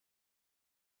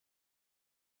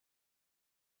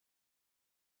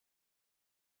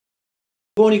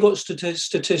only got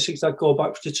statistics that go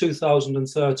back to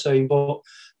 2013, but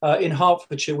in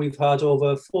Hertfordshire, we've had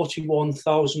over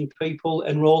 41,000 people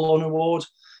enrol on award,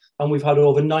 and we've had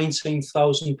over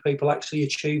 19,000 people actually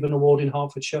achieve an award in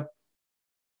Hertfordshire.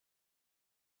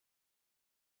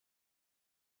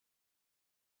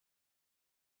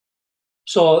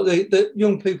 So the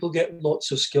young people get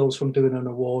lots of skills from doing an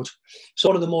award. So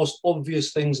one of the most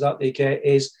obvious things that they get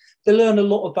is they learn a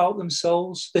lot about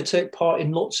themselves. They take part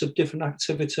in lots of different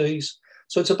activities.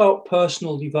 So it's about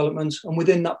personal development. And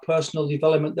within that personal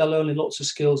development, they're learning lots of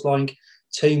skills like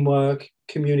teamwork,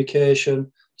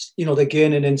 communication. You know, they're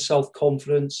gaining in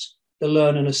self-confidence. They're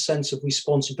learning a sense of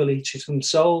responsibility to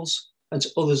themselves and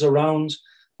to others around.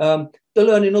 They're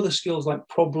learning other skills like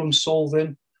problem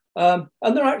solving. And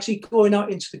they're actually going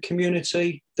out into the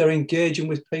community. They're engaging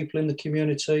with people in the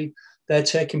community. They're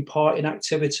taking part in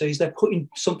activities. They're putting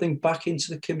something back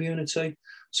into the community.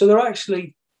 So they're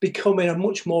actually becoming a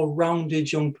much more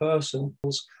rounded young person.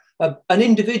 And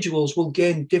individuals will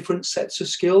gain different sets of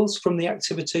skills from the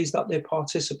activities that they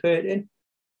participate in.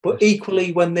 But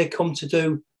equally, when they come to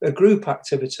do a group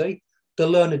activity, they'll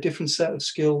learn a different set of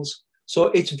skills. So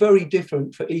it's very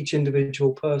different for each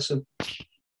individual person.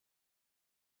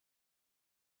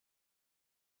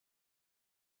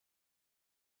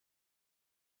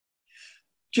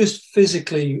 Just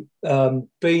physically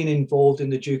being involved in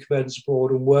the Duke of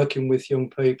Edinburgh and working with young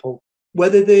people,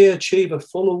 whether they achieve a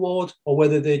full award or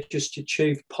whether they just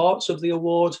achieve parts of the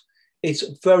award, it's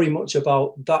very much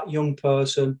about that young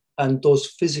person and those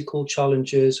physical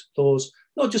challenges, those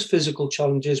not just physical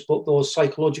challenges, but those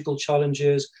psychological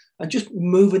challenges, and just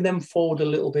moving them forward a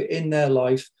little bit in their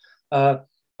life, and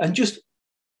just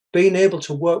being able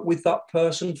to work with that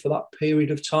person for that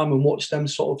period of time and watch them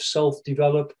sort of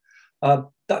self-develop.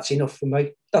 That's enough for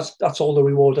me. That's all the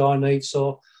reward I need.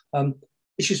 So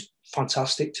it's just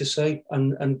fantastic to see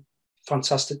and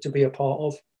fantastic to be a part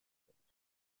of.